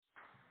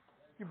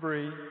You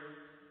breathe.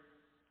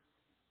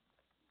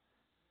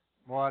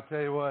 Boy, I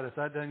tell you what, if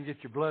that doesn't get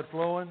your blood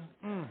flowing,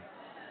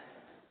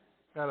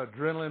 got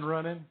adrenaline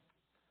running.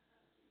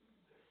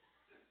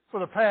 For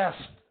the past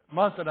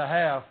month and a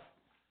half,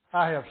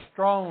 I have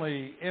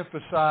strongly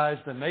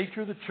emphasized the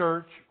nature of the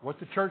church, what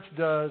the church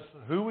does,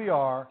 who we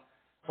are,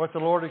 what the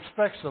Lord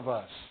expects of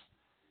us.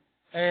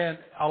 And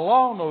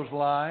along those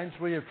lines,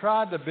 we have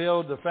tried to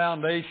build the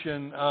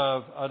foundation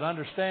of an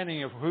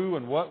understanding of who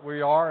and what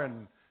we are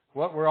and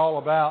what we're all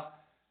about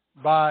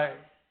by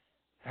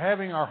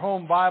having our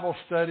home Bible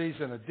studies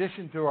in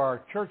addition to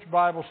our church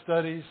Bible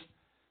studies.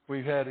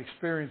 We've had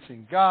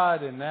Experiencing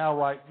God, and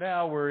right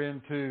now we're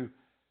into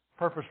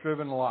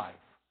Purpose-Driven Life.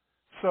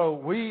 So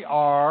we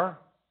are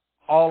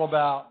all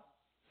about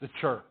the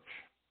church.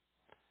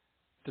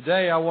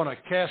 Today I want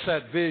to cast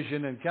that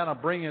vision and kind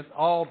of bring it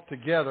all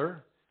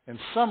together and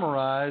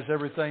summarize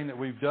everything that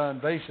we've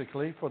done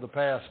basically for the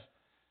past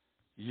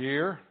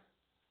year.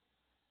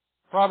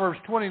 Proverbs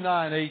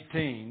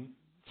 29:18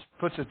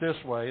 puts it this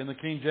way in the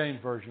King James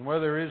Version: where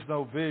there is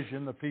no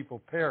vision, the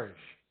people perish.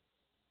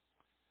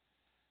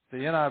 The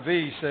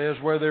NIV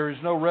says, where there is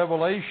no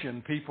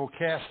revelation, people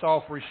cast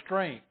off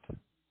restraint.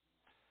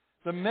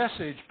 The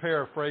Message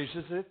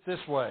paraphrases it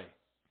this way: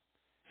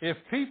 if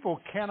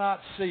people cannot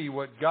see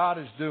what God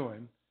is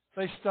doing,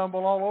 they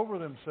stumble all over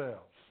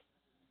themselves.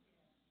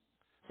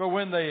 But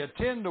when they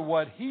attend to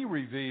what He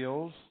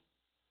reveals,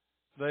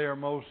 they are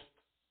most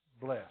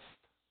blessed.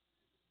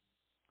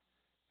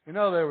 You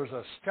know, there was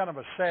a kind of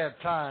a sad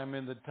time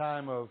in the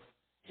time of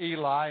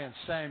Eli and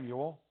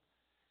Samuel.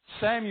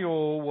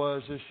 Samuel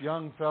was this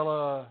young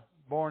fella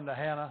born to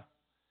Hannah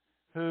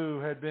who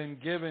had been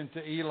given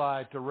to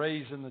Eli to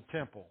raise in the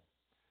temple,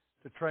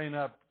 to train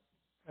up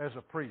as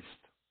a priest.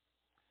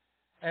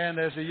 And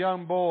as a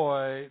young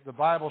boy, the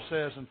Bible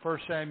says in 1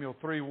 Samuel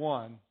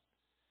 3:1,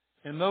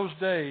 in those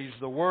days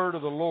the word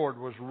of the Lord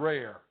was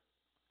rare.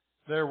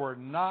 There were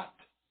not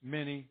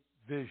many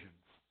visions.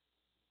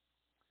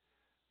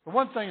 The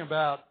one thing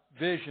about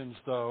visions,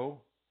 though,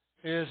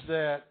 is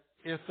that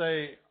if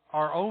they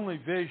are only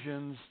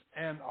visions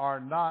and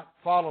are not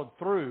followed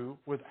through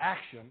with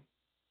action,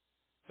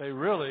 they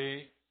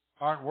really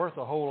aren't worth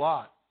a whole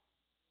lot.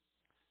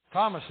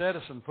 Thomas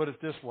Edison put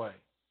it this way: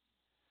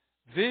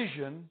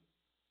 vision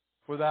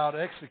without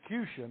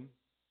execution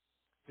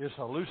is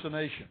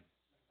hallucination.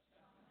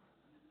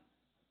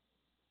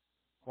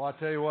 Well, I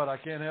tell you what, I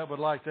can't help but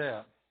like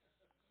that.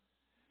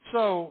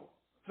 So,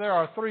 there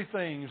are three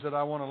things that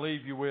I want to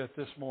leave you with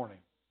this morning: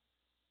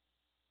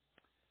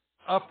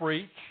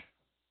 upreach,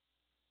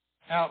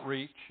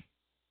 outreach,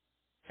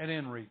 and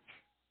inreach.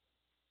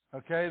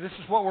 Okay? This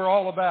is what we're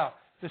all about.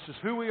 This is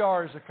who we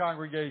are as a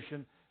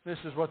congregation. This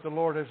is what the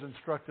Lord has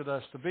instructed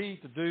us to be,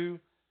 to do,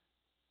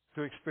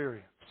 to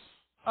experience.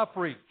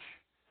 Upreach.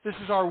 This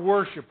is our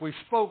worship. We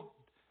spoke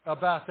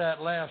about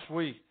that last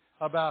week,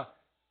 about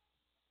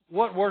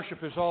what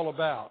worship is all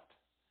about.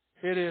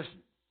 It is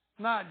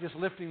not just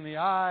lifting the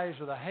eyes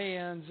or the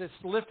hands. It's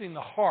lifting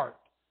the heart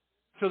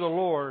to the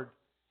Lord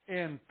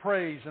in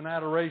praise and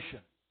adoration.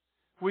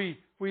 We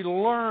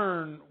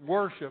learn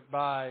worship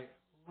by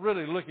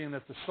really looking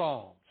at the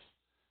Psalms.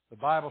 The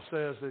Bible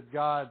says that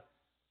God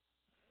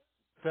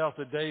felt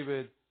that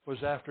David was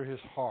after His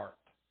heart.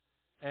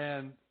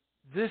 And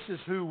this is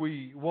who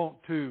we want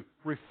to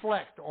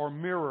reflect or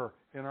mirror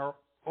in our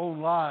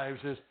own lives,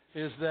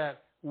 is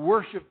that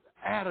worship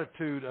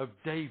attitude of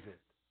David.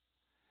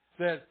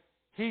 That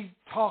he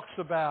talks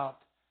about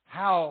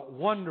how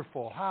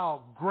wonderful,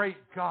 how great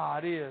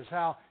God is,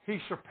 how He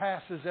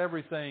surpasses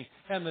everything,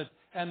 and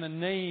the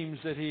names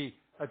that he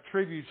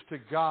attributes to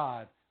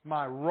God: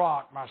 my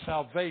rock, my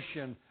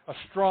salvation, a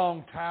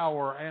strong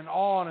tower, and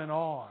on and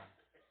on.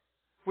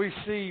 We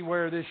see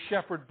where this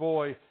shepherd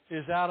boy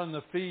is out in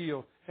the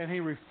field and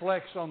he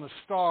reflects on the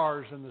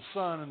stars and the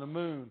sun and the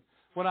moon.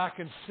 When I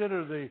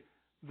consider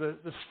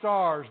the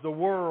stars, the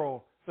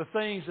world, the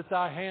things that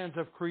Thy hands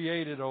have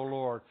created, O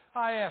Lord,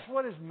 I ask,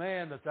 what is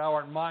man that Thou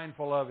art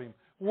mindful of him?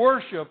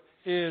 Worship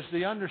is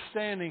the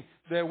understanding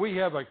that we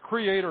have a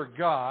Creator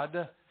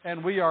God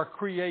and we are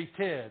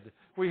created.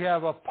 We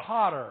have a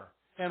potter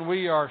and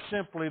we are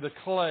simply the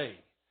clay.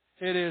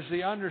 It is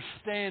the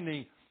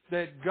understanding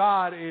that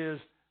God is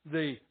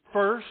the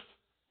first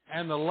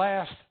and the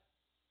last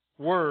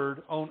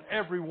word on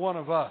every one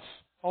of us,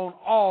 on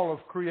all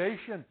of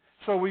creation.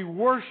 So we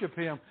worship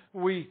Him.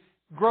 We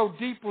grow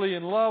deeply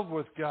in love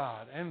with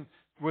God and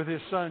with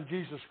His Son,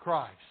 Jesus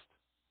Christ.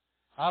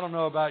 I don't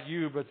know about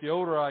you, but the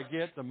older I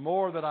get, the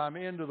more that I'm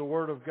into the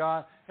Word of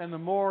God and the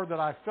more that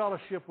I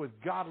fellowship with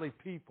godly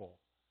people,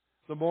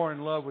 the more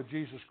in love with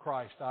Jesus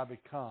Christ I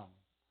become.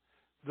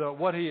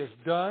 What He has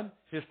done,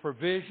 His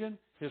provision,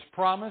 His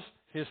promise,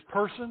 His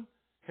person,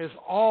 has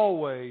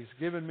always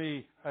given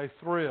me a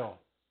thrill.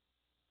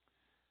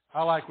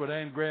 I like what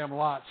Anne Graham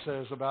Lotz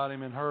says about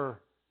Him in her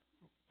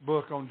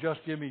book on Just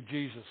Give Me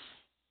Jesus.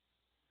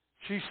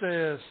 She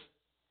says,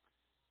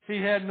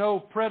 He had no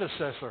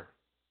predecessor,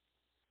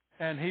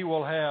 and He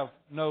will have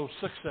no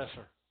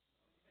successor.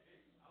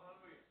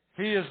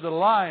 He is the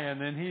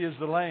lion, and He is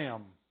the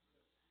lamb.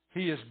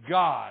 He is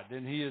God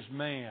and He is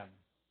man.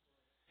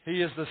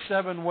 He is the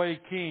seven-way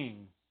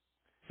king.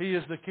 He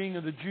is the king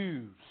of the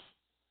Jews.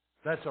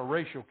 That's a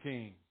racial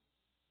king.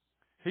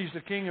 He's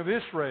the king of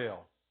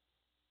Israel.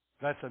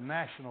 That's a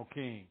national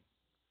king.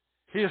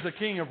 He is the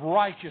king of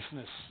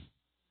righteousness.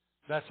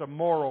 That's a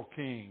moral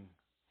king.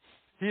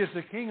 He is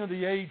the king of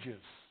the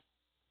ages.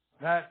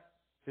 That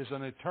is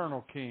an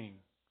eternal king.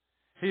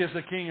 He is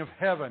the king of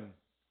heaven.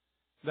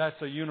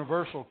 That's a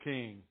universal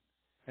king.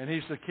 And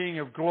He's the king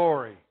of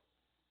glory.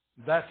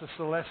 That's a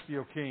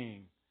celestial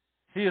king.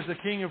 He is the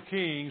King of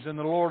kings and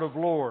the Lord of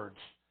lords.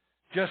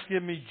 Just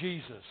give me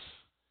Jesus.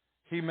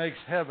 He makes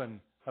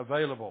heaven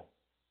available.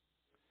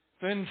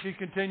 Then she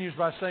continues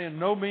by saying,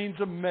 no means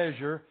of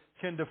measure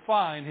can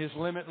define His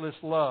limitless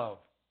love.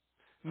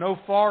 No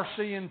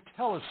far-seeing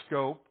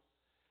telescope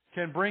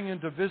can bring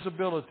into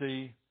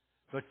visibility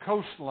the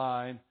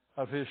coastline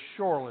of His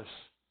shoreless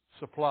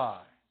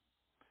supply.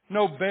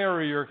 No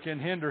barrier can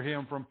hinder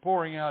Him from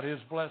pouring out His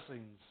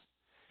blessings.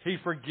 He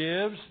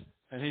forgives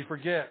and He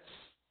forgets.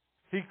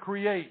 He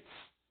creates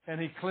and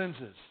He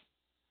cleanses.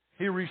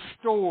 He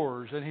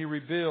restores and He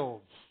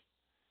rebuilds.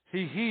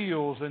 He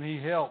heals and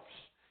He helps.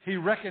 He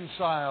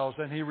reconciles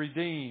and He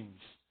redeems.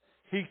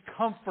 He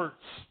comforts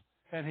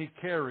and He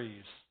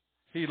carries.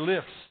 He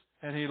lifts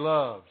and He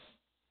loves.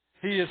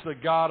 He is the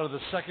God of the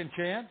second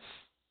chance,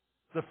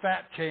 the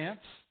fat chance,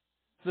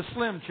 the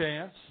slim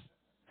chance,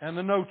 and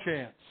the no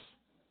chance.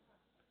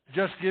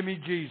 Just give me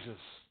Jesus.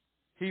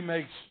 He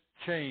makes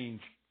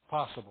change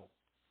possible.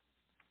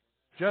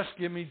 Just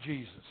give me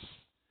Jesus.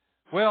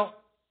 Well,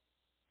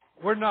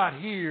 we're not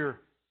here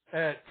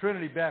at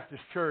Trinity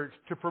Baptist Church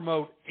to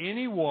promote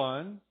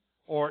anyone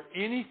or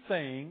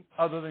anything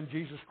other than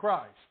Jesus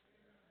Christ.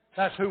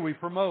 That's who we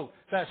promote.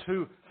 That's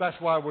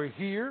why we're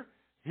here.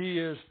 He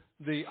is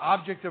the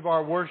object of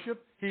our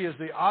worship. He is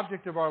the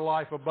object of our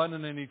life,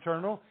 abundant and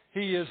eternal.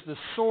 He is the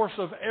source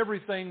of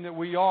everything that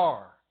we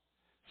are.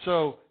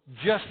 So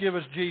just give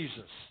us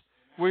Jesus.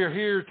 We are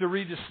here to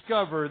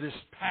rediscover this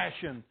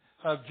passion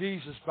of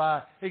Jesus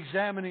by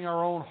examining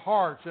our own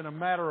hearts in a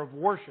matter of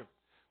worship.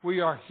 We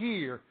are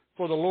here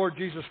for the Lord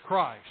Jesus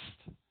Christ.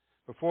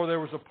 Before there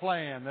was a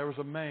plan, there was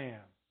a man,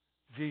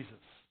 Jesus.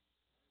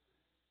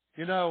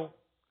 You know,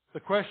 the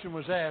question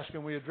was asked,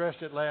 and we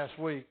addressed it last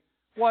week,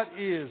 what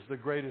is the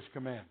greatest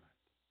commandment?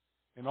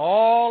 In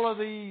all of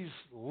these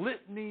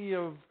litany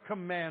of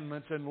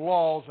commandments and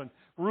laws and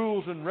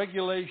rules and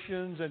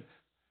regulations and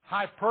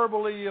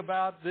hyperbole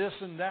about this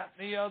and that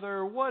and the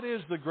other, what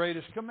is the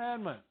greatest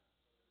commandment?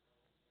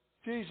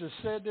 Jesus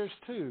said there's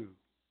two.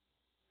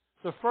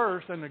 The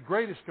first and the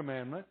greatest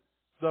commandment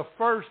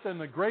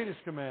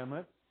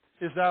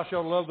is thou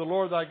shalt love the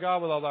Lord thy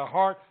God with all thy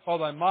heart, all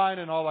thy mind,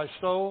 and all thy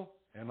soul,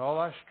 and all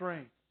thy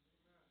strength.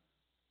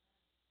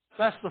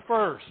 That's the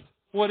first.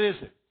 What is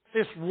it?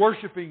 It's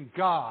worshiping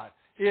God.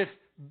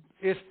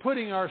 It's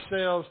putting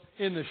ourselves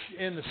in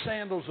the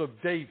sandals of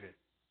David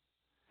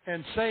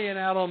and saying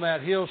out on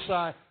that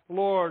hillside,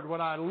 Lord,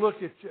 when I look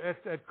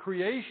at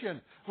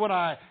creation, when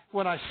I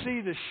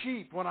see the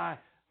sheep, when I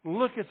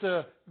look at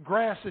the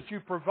grass that you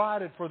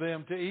provided for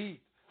them to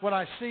eat, when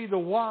I see the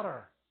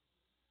water,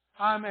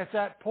 I'm at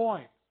that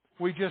point.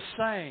 We just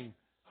sang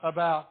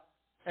about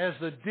as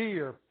the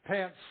deer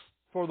pants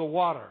for the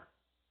water,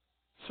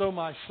 so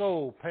my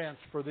soul pants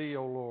for thee,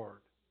 O Lord.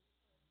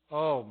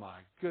 Oh my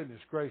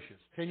goodness gracious.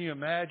 Can you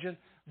imagine?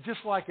 Just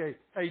like a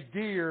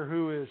deer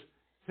who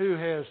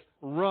has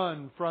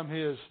run from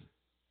his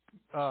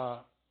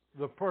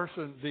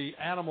the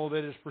animal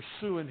that is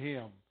pursuing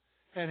him,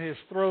 and his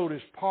throat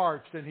is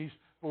parched and he's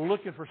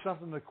looking for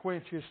something to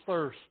quench his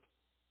thirst.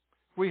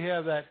 We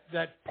have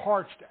that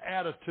parched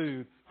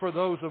attitude for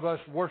those of us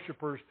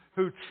worshipers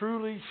who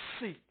truly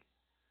seek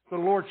the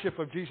Lordship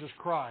of Jesus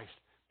Christ.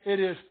 It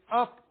is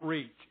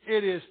upreach.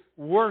 It is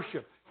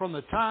worship. From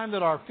the time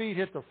that our feet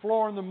hit the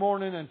floor in the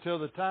morning until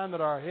the time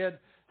that our head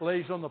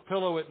lays on the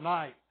pillow at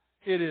night,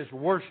 it is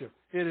worship.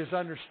 It is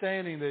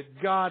understanding that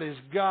God is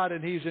God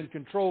and He's in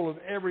control of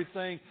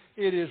everything.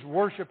 It is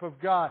worship of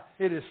God.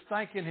 It is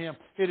thanking Him.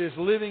 It is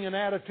living an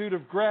attitude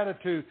of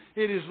gratitude.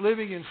 It is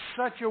living in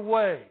such a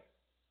way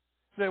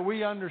that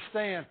we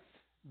understand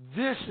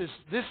this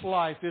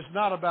life is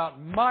not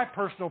about my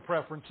personal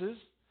preferences.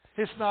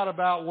 It's not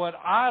about what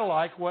I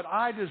like, what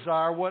I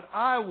desire, what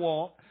I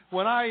want.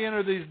 When I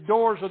enter these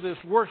doors of this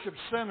worship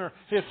center,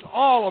 it's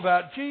all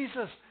about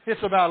Jesus.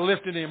 It's about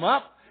lifting Him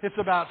up. It's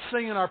about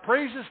singing our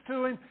praises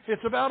to Him.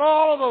 It's about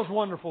all of those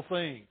wonderful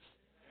things.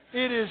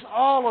 It is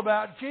all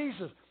about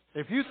Jesus.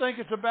 If you think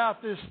it's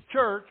about this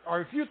church,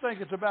 or if you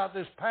think it's about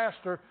this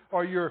pastor,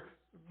 or your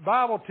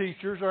Bible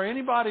teachers, or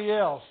anybody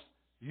else,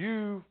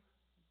 you've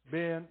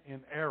been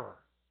in error.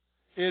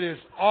 It is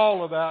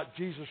all about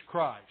Jesus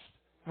Christ.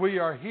 We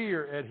are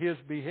here at His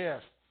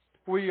behest.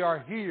 We are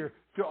here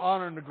to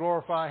honor and to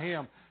glorify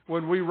Him.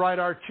 When we write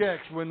our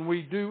checks, when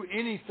we do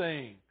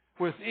anything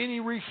with any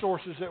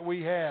resources that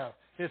we have,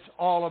 it's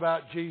all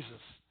about Jesus.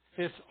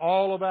 It's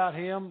all about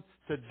Him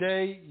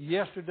today,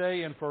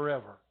 yesterday, and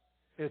forever.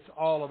 It's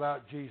all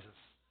about Jesus.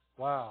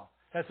 Wow.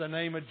 At the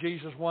name of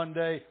Jesus one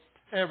day,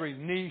 Every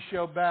knee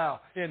shall bow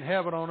in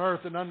heaven, on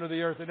earth, and under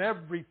the earth, and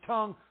every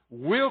tongue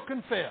will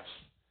confess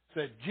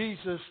that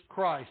Jesus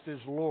Christ is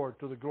Lord,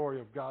 to the glory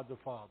of God the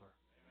Father.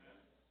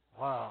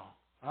 Wow.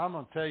 I'm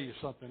going to tell you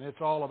something.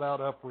 It's all about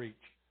upreach.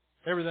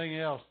 Everything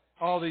else,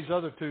 all these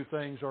other two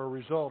things are a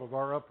result of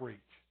our upreach.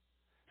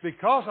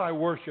 Because I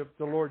worship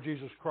the Lord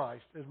Jesus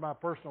Christ as my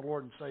personal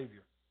Lord and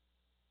Savior,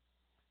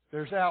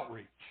 there's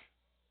outreach.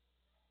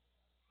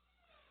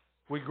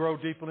 We grow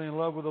deeply in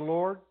love with the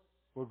Lord,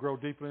 we'll grow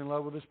deeply in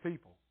love with His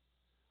people.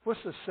 What's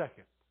the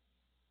second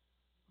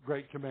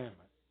great commandment?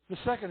 The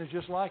second is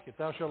just like it.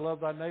 Thou shalt love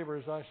thy neighbor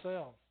as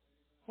thyself.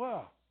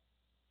 Well,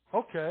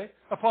 okay.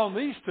 Upon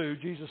these two,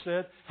 Jesus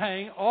said,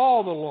 hang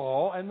all the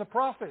law and the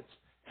prophets.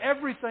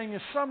 Everything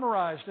is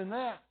summarized in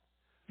that.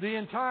 The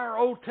entire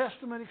Old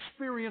Testament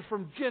experience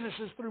from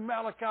Genesis through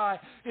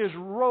Malachi is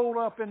rolled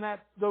up in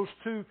those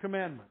two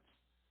commandments.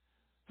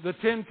 The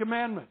 10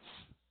 Commandments.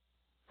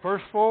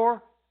 First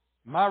 4,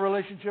 my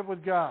relationship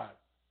with God.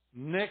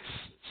 Next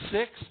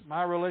 6,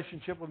 my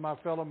relationship with my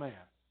fellow man.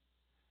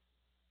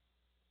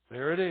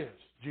 There it is.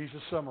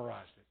 Jesus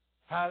summarized it.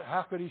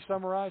 How could He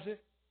summarize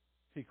it?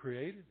 He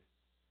created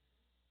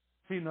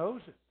it. He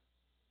knows it.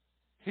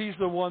 He's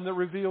the one that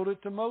revealed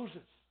it to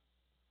Moses.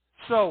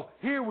 So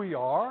here we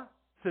are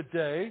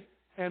today,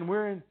 and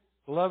we're in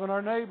loving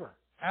our neighbor.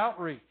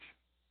 Outreach.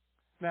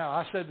 Now,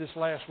 I said this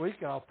last week,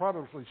 and I'll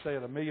probably say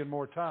it a million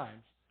more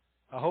times.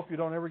 I hope you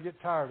don't ever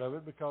get tired of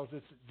it, because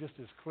it's just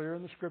as clear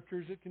in the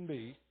Scriptures as it can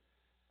be.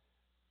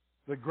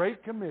 The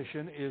Great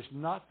Commission is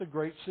not the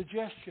Great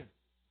Suggestion.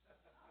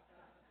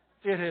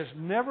 It has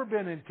never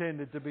been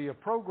intended to be a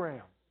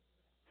program.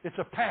 It's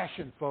a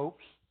passion,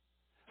 folks.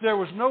 There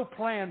was no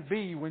plan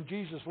B when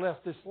Jesus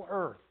left this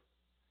earth.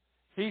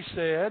 He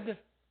said,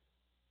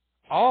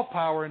 all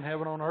power in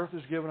heaven and on earth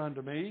is given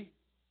unto me.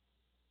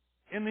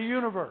 In the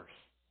universe,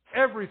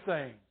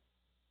 everything,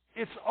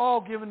 it's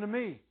all given to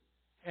me.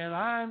 And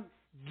I'm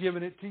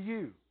giving it to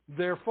you.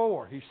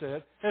 Therefore, He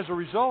said, as a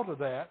result of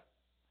that,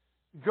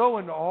 go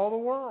into all the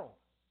world.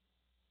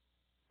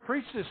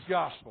 Preach this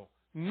gospel.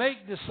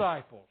 Make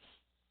disciples.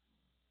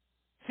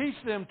 Teach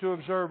them to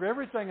observe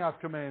everything I've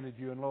commanded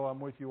you, and lo, I'm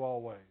with you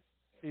always,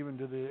 even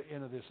to the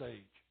end of this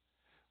age.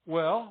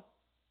 Well,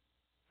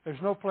 there's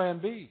no plan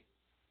B.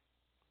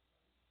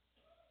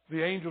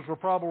 The angels were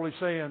probably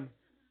saying,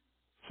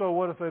 so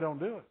what if they don't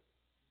do it?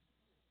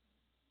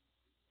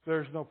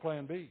 There's no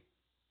plan B.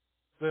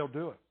 They'll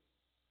do it.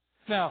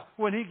 Now,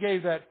 when He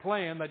gave that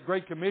plan, that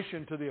Great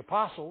Commission to the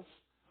apostles,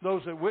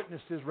 those that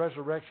witnessed His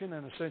resurrection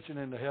and ascension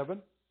into heaven,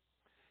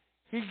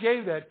 He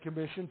gave that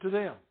commission to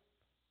them.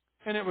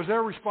 And it was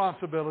their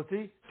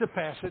responsibility to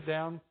pass it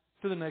down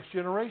to the next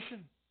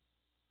generation.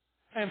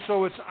 And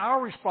so it's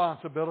our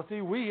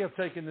responsibility. We have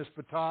taken this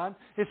baton.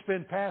 It's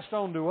been passed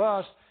on to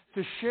us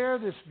to share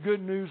this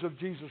good news of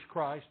Jesus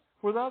Christ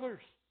with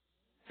others.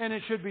 And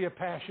it should be a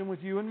passion with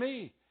you and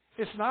me.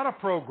 It's not a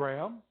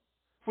program.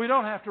 We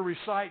don't have to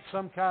recite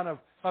some kind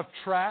of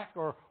tract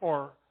or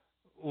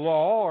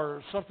law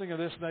or something of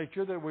this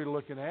nature that we're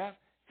looking at.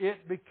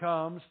 It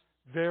becomes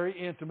very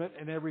intimate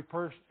and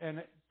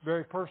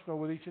very personal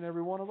with each and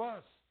every one of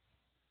us.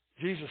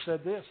 Jesus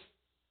said this,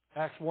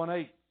 Acts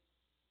 1:8,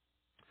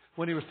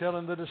 when He was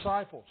telling the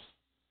disciples,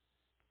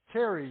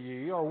 tarry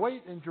ye, or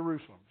wait in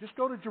Jerusalem. Just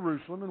go to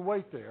Jerusalem and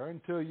wait there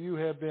until you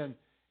have been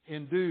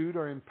endued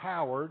or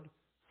empowered,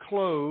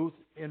 clothed,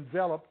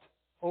 enveloped,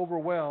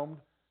 overwhelmed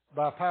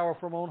by power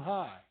from on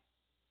high,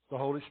 the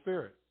Holy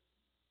Spirit.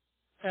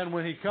 And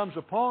when He comes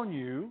upon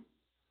you,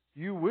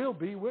 you will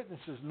be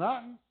witnesses.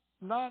 Not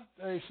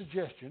a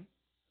suggestion,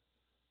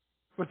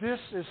 but this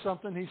is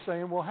something He's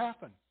saying will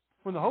happen.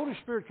 When the Holy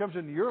Spirit comes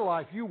into your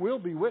life, you will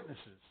be witnesses.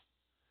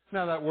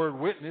 Now, that word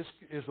witness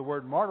is the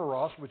word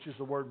martyros, which is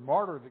the word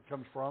martyr that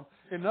comes from.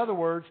 In other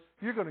words,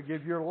 you're going to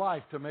give your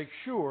life to make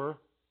sure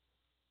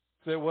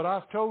that what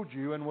I've told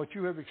you and what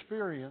you have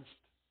experienced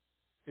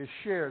is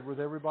shared with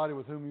everybody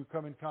with whom you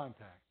come in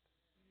contact.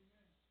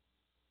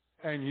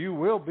 And you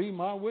will be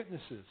my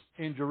witnesses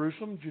in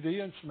Jerusalem,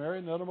 Judea, and Samaria,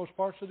 and the uttermost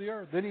parts of the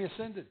earth. Then He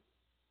ascended.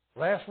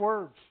 Last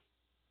words.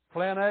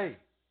 Plan A.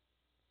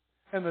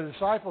 And the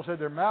disciples had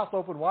their mouth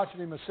open watching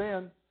Him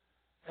ascend,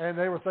 and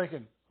they were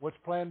thinking, what's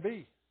plan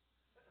B?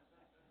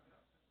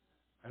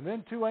 And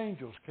then 2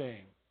 angels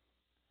came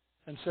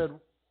and said,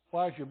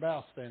 why is your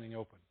mouth standing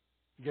open,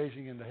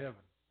 gazing into heaven?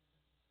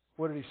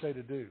 What did He say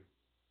to do?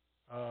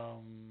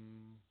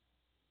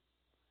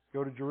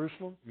 Go to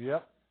Jerusalem?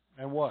 Yep.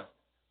 And what?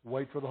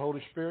 Wait for the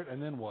Holy Spirit,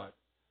 and then what?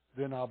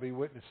 Then I'll be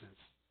witnesses.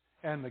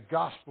 And the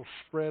gospel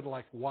spread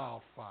like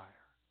wildfire.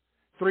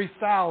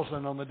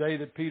 3,000 on the day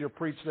that Peter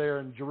preached there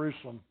in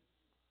Jerusalem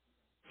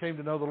came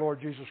to know the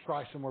Lord Jesus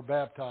Christ and were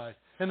baptized.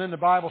 And then the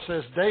Bible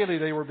says daily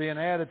they were being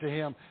added to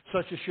Him,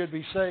 such as should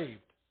be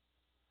saved.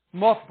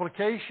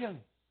 Multiplication,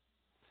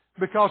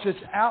 because it's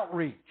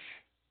outreach.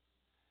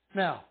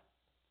 Now,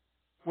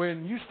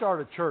 when you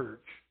start a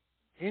church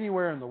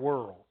anywhere in the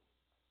world,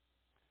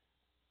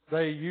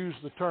 they use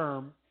the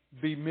term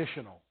be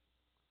missional.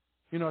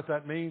 You know what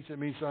that means? It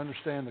means to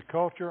understand the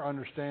culture,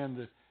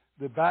 understand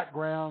the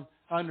background,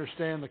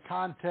 understand the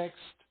context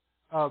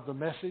of the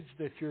message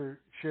that you're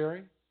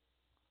sharing.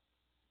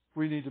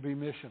 We need to be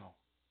missional.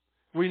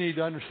 We need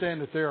to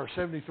understand that there are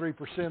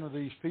 73% of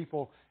these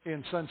people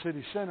in Sun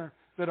City Center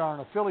that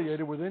aren't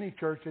affiliated with any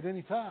church at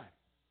any time.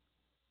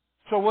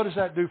 So what does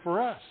that do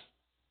for us?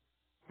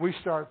 We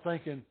start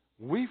thinking,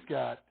 we've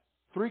got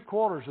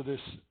 3/4 of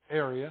this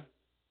area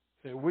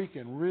that we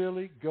can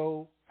really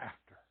go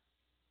after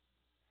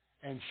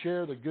and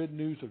share the good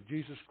news of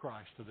Jesus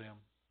Christ to them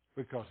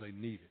because they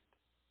need it.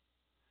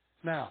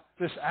 Now,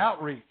 this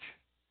outreach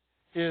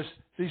is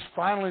these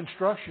final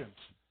instructions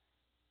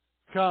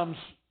comes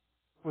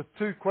with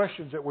 2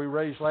 questions that we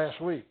raised last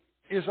week.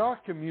 Is our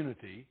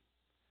community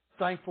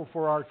thankful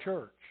for our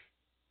church?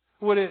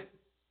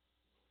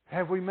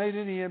 Have we made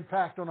any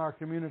impact on our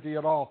community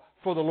at all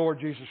for the Lord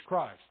Jesus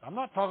Christ? I'm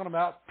not talking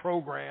about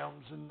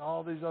programs and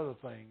all these other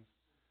things.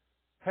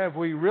 Have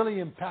we really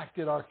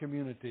impacted our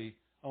community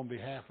on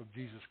behalf of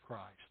Jesus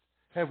Christ?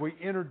 Have we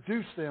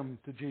introduced them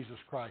to Jesus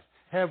Christ?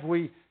 Have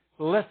we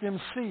let them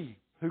see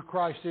who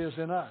Christ is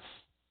in us?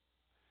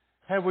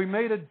 Have we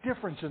made a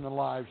difference in the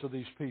lives of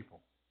these people?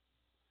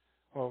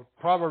 Well,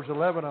 Proverbs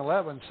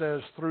 11:11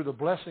 says, through the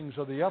blessings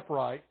of the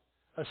upright,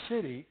 a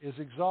city is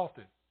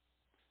exalted.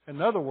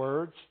 In other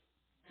words,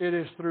 it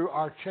is through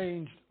our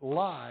changed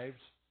lives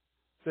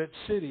that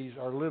cities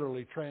are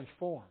literally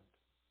transformed.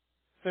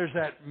 There's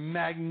that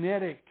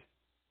magnetic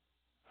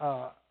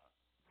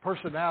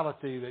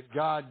personality that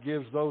God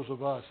gives those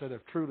of us that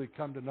have truly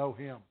come to know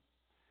Him.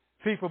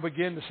 People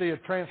begin to see a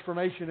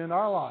transformation in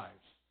our lives.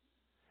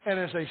 And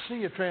as they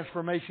see a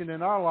transformation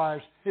in our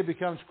lives, it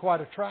becomes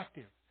quite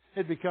attractive.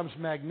 It becomes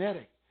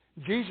magnetic.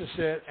 Jesus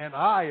said, and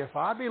if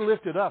I be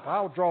lifted up, I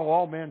will draw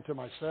all men to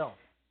myself.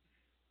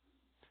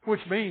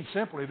 Which means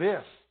simply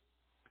this,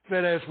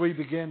 that as we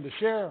begin to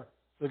share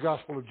the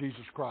gospel of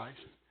Jesus Christ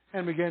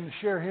and begin to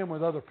share Him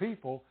with other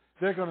people,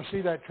 they're going to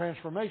see that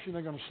transformation.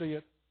 They're going to see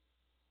it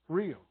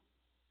real.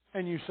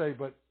 And you say,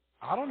 but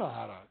I don't know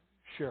how to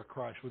share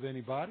Christ with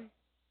anybody.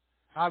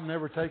 I've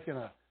never taken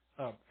a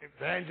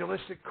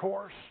evangelistic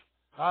course.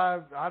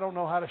 I don't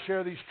know how to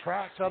share these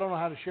tracts. I don't know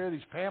how to share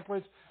these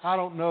pamphlets. I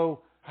don't know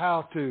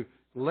how to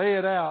lay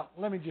it out.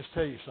 Let me just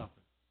tell you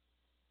something.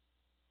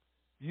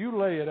 You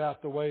lay it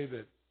out the way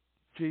that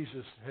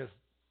Jesus has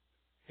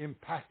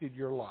impacted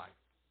your life.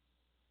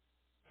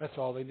 That's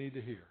all they need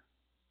to hear.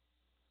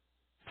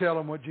 Tell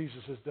them what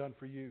Jesus has done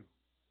for you.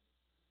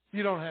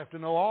 You don't have to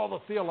know all the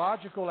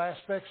theological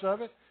aspects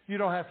of it. You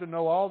don't have to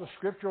know all the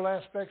scriptural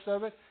aspects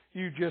of it.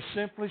 You just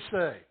simply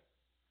say,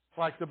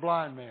 like the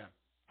blind man,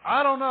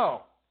 I don't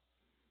know.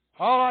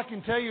 All I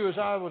can tell you is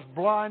I was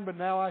blind, but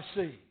now I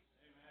see.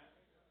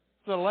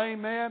 The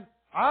lame man,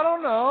 I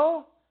don't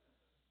know.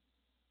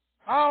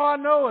 All I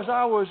know is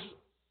I was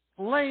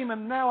lame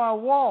and now I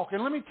walk.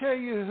 And let me tell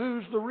you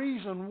who's the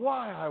reason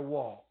why I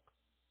walk.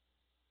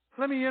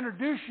 Let me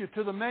introduce you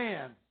to the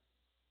man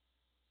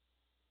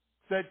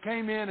that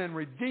came in and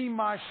redeemed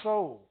my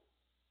soul.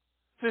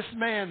 This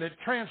man that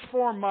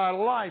transformed my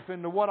life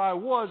into what I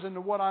was,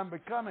 into what I'm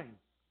becoming.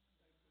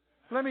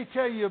 Let me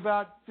tell you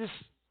about this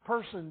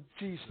person,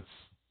 Jesus.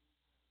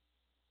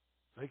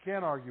 They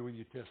can't argue with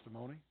your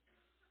testimony.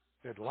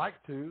 They'd like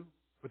to,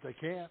 but they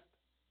can't.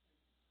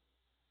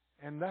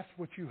 And that's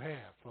what you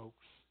have,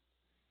 folks.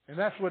 And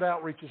that's what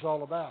outreach is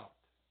all about.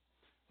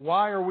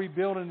 Why are we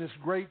building this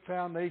great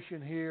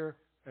foundation here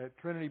at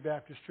Trinity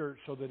Baptist Church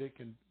so that it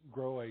can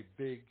grow a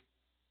big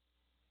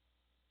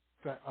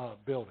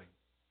building?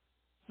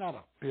 Not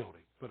a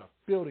building, but a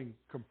building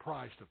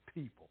comprised of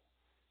people.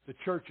 The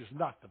church is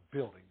not the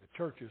building. The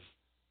church is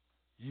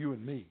you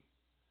and me.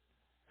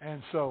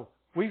 And so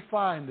we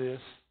find this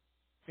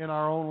in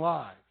our own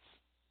lives.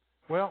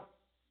 Well,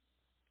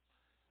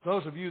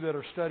 those of you that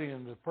are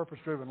studying the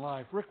purpose-driven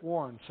life, Rick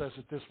Warren says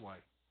it this way.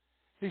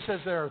 He says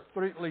there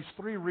are at least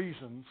 3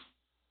 reasons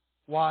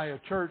why a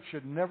church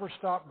should never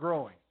stop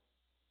growing.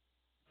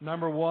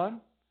 Number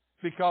 1,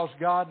 because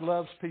God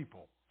loves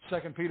people.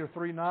 2 Peter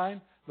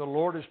 3:9, the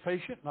Lord is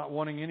patient, not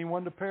wanting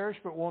anyone to perish,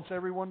 but wants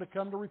everyone to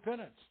come to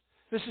repentance.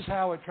 This is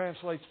how it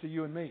translates to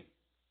you and me.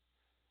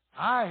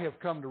 I have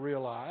come to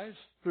realize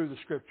through the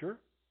Scripture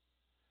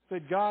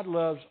that God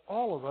loves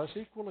all of us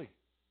equally.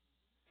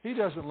 He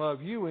doesn't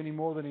love you any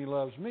more than He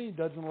loves me. He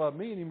doesn't love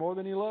me any more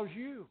than He loves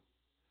you.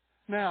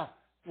 Now,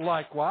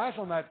 likewise,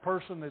 on that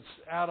person that's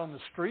out on the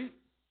street,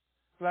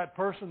 that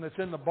person that's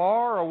in the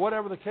bar, or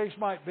whatever the case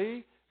might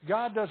be,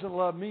 God doesn't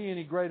love me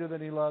any greater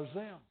than He loves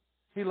them.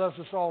 He loves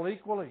us all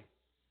equally.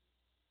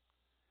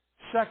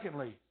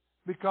 Secondly,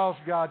 because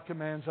God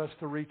commands us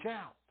to reach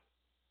out.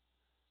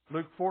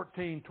 Luke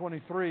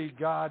 14:23,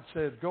 God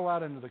says, go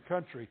out into the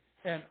country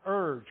and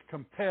urge,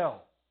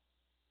 compel,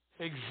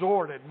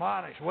 exhort,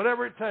 admonish,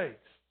 whatever it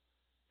takes,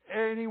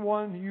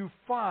 anyone you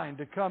find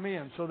to come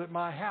in so that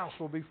my house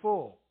will be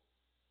full.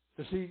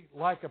 Does He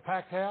like a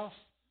packed house?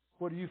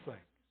 What do you think?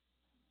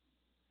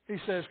 He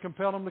says,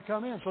 compel them to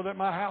come in so that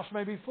my house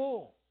may be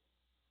full.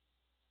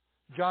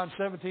 John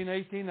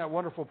 17:18, that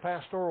wonderful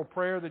pastoral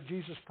prayer that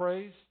Jesus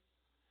prays.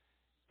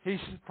 He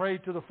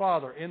prayed to the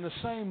Father, in the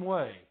same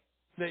way,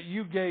 that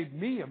you gave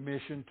me a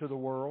mission to the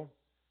world,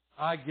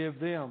 I give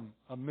them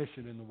a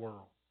mission in the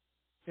world.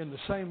 In the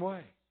same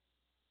way.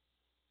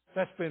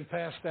 That's been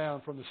passed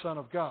down from the Son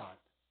of God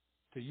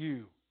to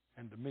you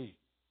and to me.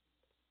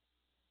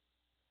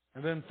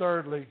 And then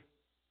thirdly,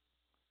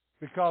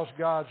 because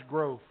God's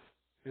growth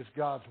is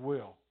God's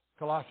will.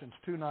 Colossians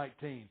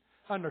 2:19.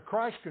 Under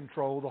Christ's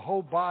control, the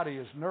whole body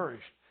is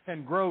nourished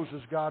and grows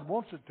as God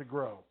wants it to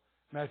grow.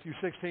 Matthew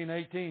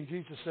 16:18,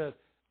 Jesus said,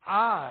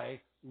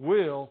 I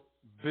will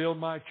build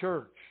my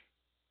church.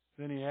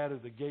 Then he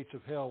added, the gates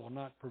of hell will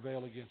not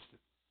prevail against it.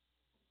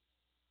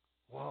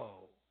 Whoa.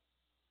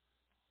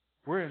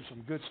 We're in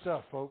some good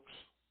stuff, folks.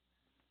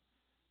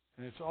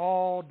 And it's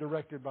all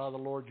directed by the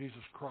Lord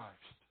Jesus Christ.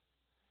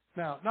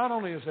 Now, not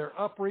only is there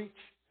upreach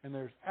and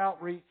there's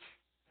outreach,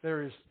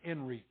 there is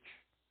inreach.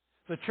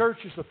 The church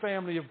is the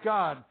family of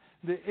God.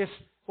 It's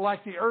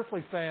like the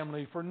earthly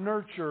family for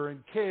nurture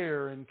and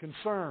care and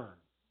concern.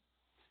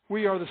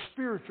 We are the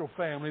spiritual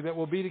family that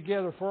will be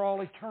together for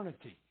all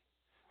eternity.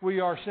 We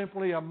are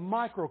simply a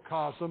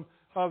microcosm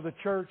of the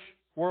church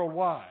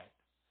worldwide.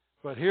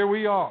 But here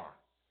we are,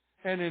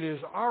 and it is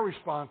our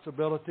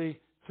responsibility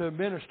to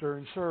minister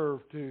and serve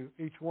to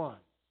each one.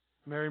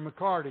 Mary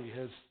McCarty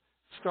has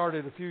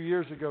started a few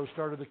years ago,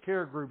 started the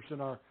care groups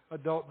in our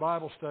adult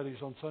Bible studies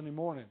on Sunday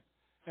morning.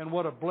 And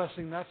what a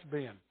blessing that's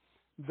been.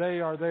 They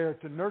are there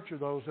to nurture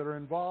those that are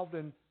involved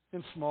in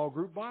small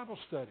group Bible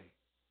study.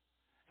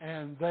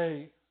 And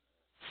they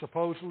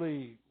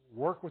supposedly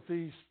work with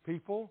these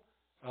people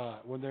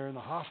when they're in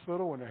the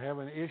hospital, when they're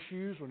having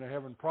issues, when they're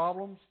having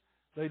problems.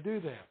 They do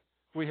that.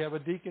 We have a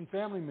deacon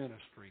family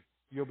ministry.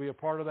 You'll be a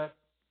part of that,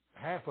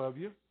 half of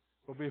you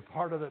will be a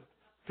part of the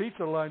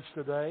pizza lunch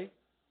today.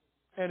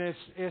 And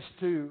it's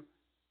to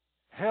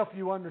help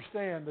you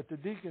understand that the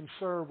deacons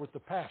serve with the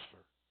pastor.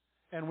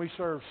 And we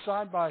serve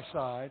side by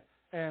side.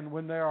 And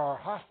when there are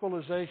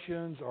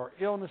hospitalizations or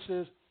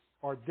illnesses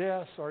or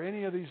deaths or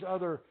any of these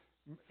other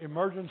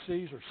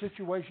emergencies or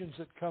situations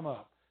that come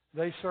up,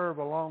 they serve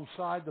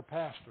alongside the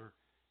pastor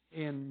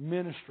in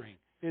ministering.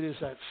 It is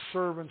that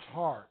servant's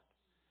heart.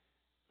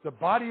 The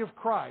body of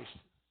Christ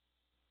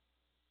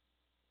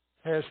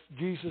has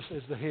Jesus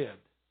as the head.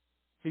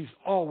 He's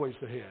always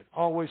the head.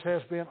 Always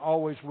has been,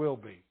 always will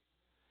be.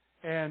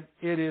 And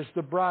it is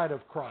the bride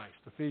of Christ,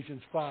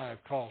 Ephesians 5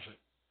 calls it.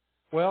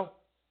 Well,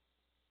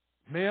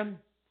 men,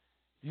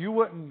 you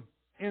wouldn't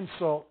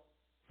insult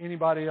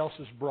anybody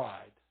else's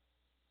bride.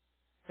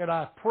 And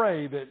I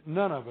pray that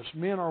none of us,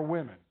 men or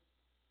women,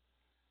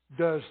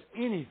 does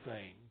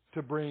anything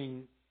to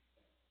bring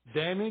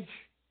damage,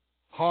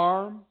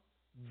 harm,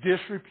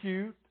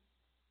 disrepute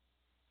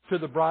to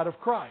the bride of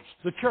Christ,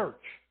 the church.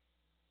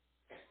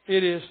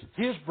 It is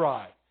His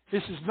bride.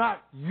 This is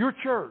not your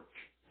church.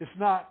 It's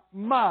not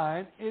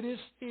mine. It is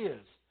His.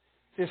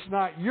 It's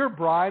not your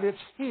bride. It's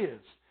His.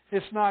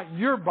 It's not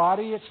your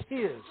body. It's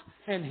His.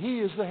 And He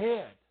is the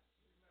head.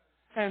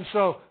 And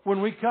so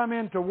when we come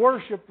into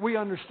worship, we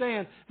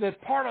understand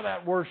that part of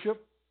that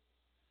worship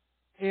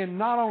in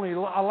not only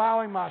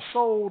allowing my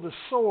soul to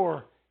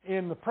soar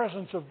in the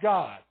presence of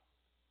God,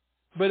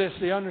 but it's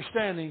the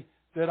understanding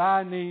that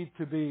I need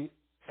to be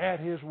at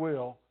His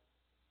will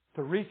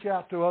to reach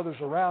out to others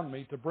around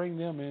me to bring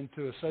them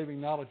into a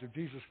saving knowledge of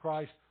Jesus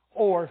Christ,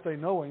 or if they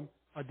know Him,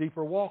 a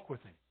deeper walk with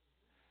Him.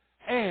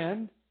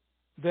 And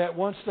that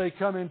once they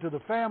come into the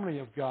family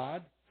of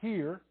God,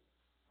 here,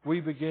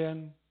 we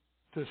begin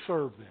to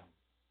serve them.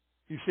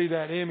 You see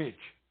that image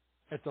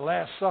at the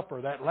Last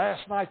Supper, that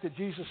last night that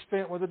Jesus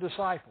spent with the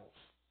disciples.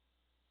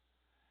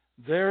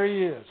 There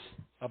He is,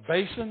 a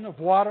basin of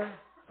water,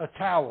 a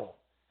towel,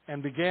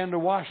 and began to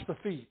wash the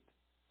feet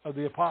of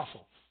the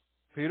apostles.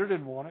 Peter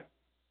didn't want it.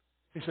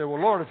 He said,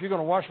 well, Lord, if you're going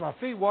to wash my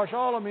feet, wash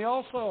all of me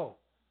also.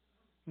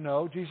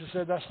 No, Jesus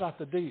said that's not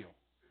the deal.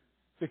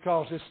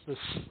 Because it's the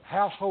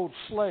household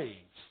slaves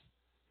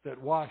that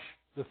wash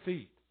the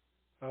feet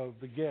of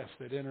the guests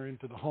that enter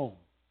into the home.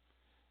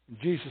 And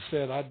Jesus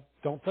said, I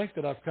don't think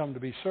that I've come to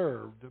be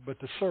served, but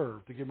to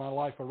serve, to give my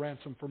life a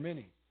ransom for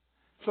many.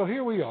 So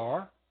here we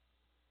are,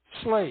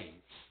 slaves,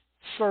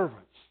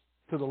 servants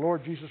to the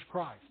Lord Jesus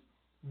Christ.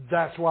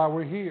 That's why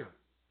we're here.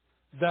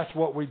 That's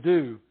what we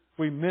do.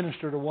 We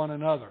minister to one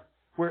another.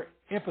 We're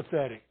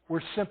empathetic.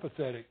 We're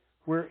sympathetic.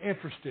 We're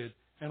interested,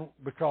 and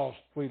because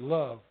we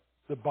love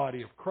the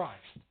body of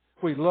Christ.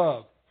 We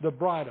love the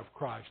bride of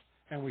Christ.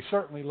 And we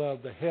certainly love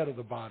the head of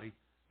the body,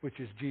 which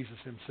is Jesus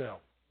Himself.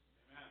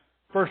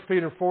 1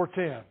 Peter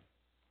 4:10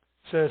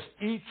 says,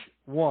 each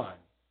one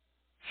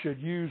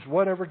should use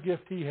whatever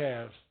gift he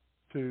has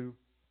to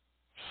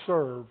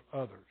serve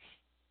others.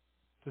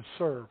 To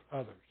serve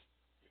others.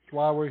 That's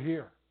why we're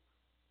here.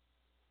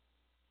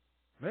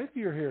 Maybe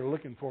you're here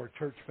looking for a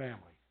church family.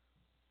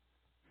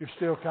 You're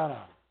still kind of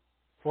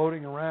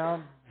floating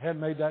around,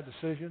 hadn't made that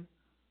decision.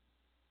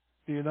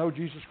 Do you know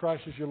Jesus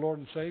Christ as your Lord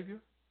and Savior?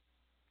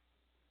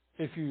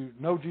 If you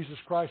know Jesus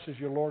Christ as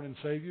your Lord and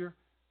Savior,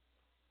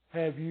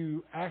 have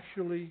you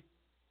actually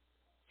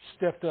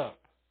stepped up,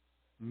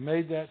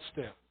 made that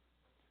step?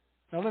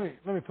 Now let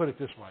me put it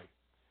this way.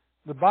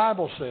 The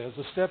Bible says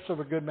the steps of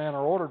a good man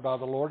are ordered by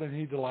the Lord, and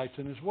He delights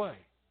in His way.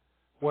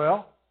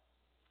 Well,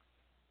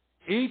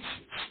 each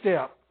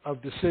step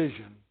of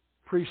decision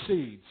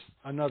precedes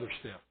another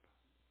step.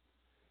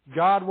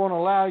 God won't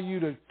allow you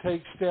to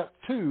take step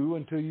 2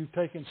 until you've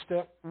taken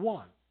step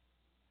 1.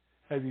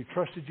 Have you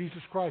trusted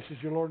Jesus Christ as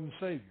your Lord and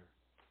Savior?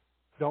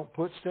 Don't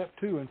put step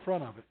 2 in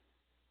front of it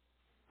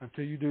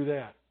until you do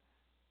that.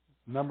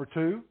 Number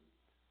 2,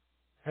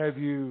 have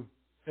you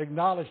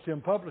acknowledged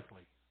Him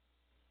publicly?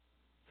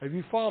 Have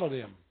you followed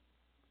Him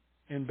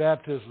in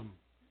baptism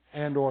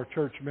and or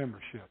church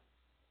membership?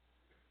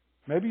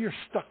 Maybe you're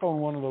stuck on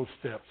one of those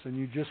steps and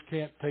you just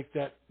can't take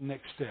that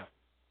next step.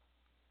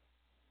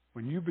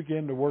 When you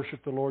begin to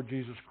worship the Lord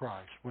Jesus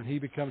Christ, when He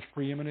becomes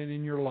preeminent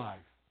in your life,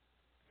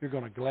 you're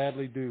going to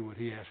gladly do what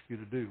He asks you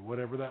to do,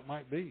 whatever that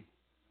might be.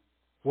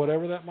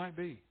 Whatever that might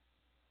be.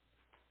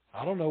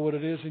 I don't know what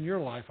it is in your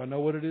life. I know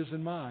what it is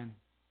in mine.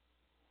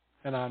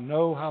 And I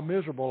know how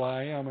miserable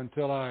I am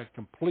until I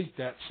complete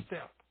that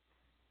step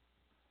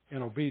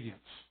in obedience.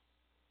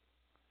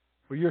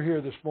 Well, you're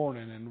here this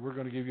morning, and we're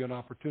going to give you an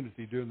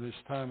opportunity during this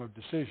time of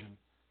decision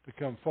to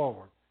come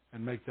forward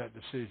and make that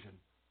decision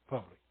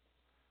public.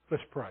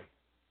 Let's pray.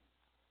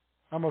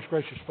 Our most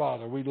gracious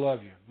Father, we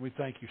love you. We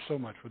thank you so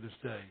much for this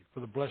day, for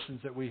the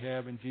blessings that we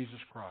have in Jesus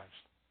Christ.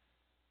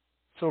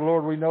 So,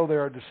 Lord, we know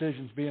there are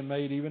decisions being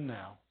made even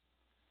now.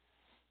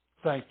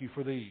 Thank you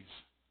for these.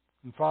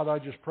 And, Father, I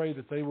just pray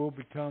that they will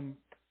become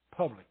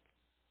public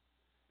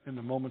in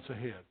the moments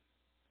ahead.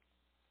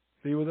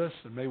 Be with us,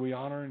 and may we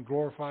honor and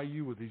glorify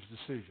you with these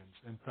decisions.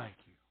 And thank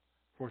you.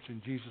 For it's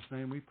in Jesus'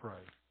 name we pray.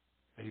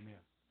 Amen.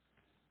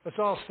 Let's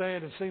all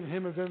stand and sing the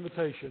hymn of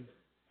invitation.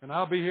 And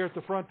I'll be here at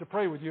the front to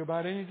pray with you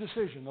about any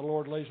decision the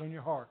Lord lays on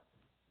your heart.